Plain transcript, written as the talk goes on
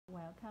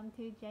welcome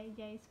to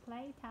JJ's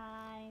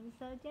Playtime.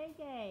 So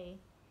JJ,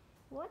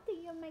 what did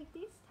you make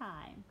this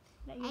time?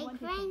 That you A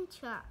crane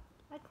truck.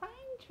 A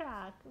crane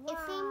truck. Wow.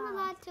 It's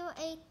similar to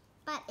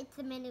but it's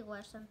a mini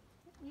version.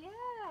 Yeah,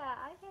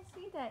 I can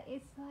see that.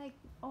 It's like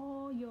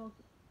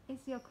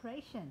it's your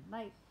creation.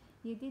 Like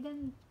you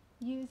didn't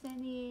use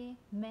any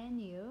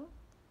menu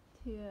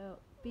to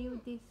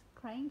build this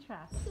crane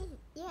truck.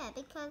 Yeah,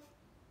 because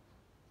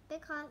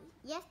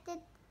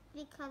yesterday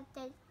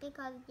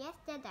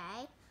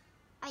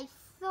I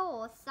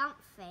saw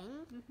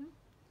something.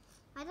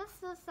 I just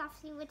saw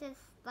something which is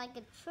like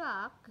a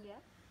truck. Yeah.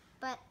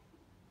 But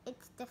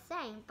it's the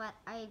same. But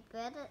I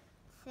built it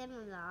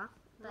similar.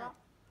 But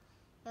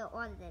it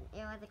wasn't.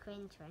 It was a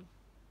crane train.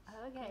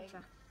 Okay.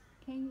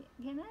 Can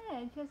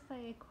I just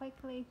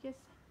quickly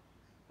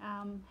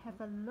have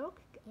a look,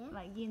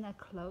 like in a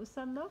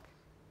closer look?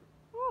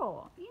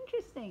 Oh,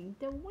 interesting.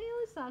 The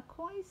wheels are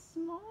quite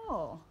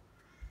small.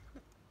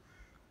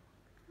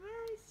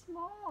 Very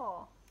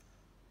small.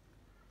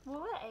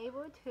 Were we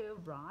able to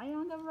ride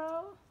on the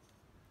road?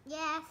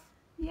 Yes.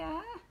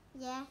 Yeah?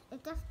 Yeah,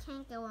 it just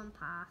can't go on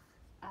path.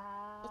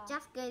 It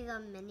just goes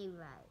on mini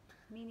road.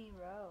 Mini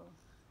road.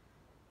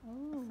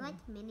 Ooh. It's like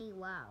mini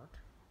world.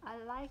 I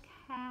like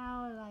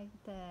how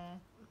the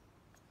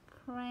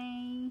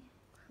crane.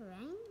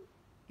 Crane?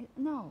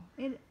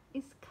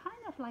 It's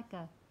kind of like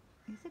a.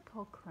 Is it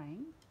called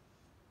crane?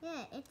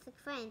 Yeah, it's a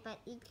crane, but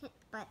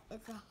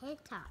it's a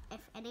hitter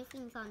if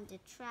anything's on the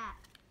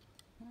track.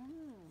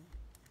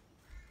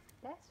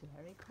 That's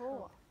very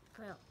cool.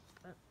 Cool.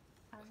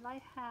 I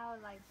like how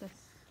the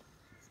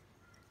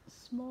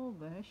small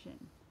version.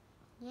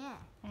 Yeah.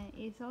 And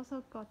it's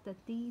also got the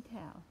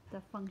detail,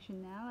 the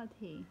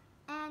functionality.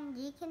 And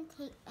you can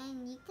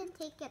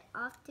take it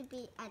off to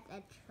be at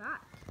a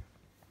truck.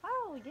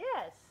 Oh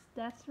yes,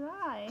 that's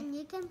right. And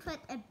you can put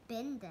a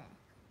bin there.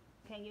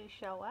 Can you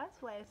show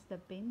us where's the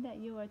bin that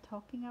you were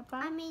talking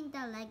about? I mean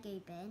the Lego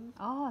bin.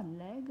 Oh,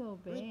 Lego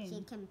bin. Which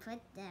you can put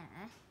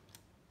there.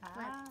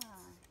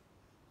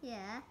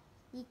 Yeah,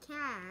 you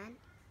can.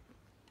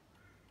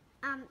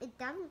 It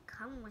doesn't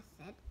come with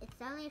it.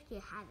 It's only if you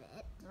have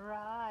it.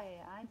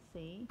 Right, I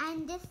see.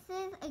 And this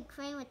is a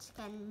crane which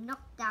can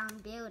knock down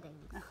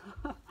buildings.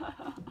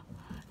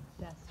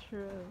 That's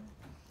true.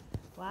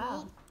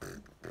 Wow,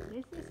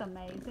 this is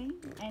amazing.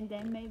 And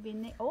then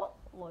maybe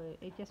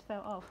it just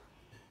fell off.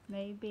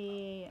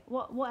 Maybe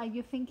what are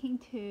you thinking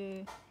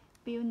to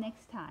build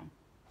next time?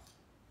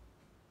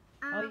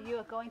 Or you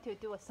are going to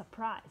do a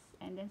surprise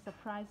and then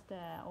surprise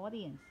the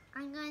audience?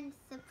 I'm going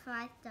to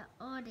surprise the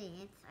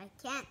audience. I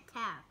can't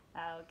tell.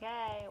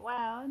 Okay,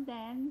 well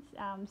then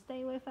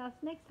stay with us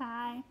next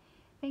time.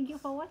 Thank you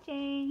for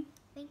watching.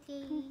 Thank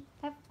you.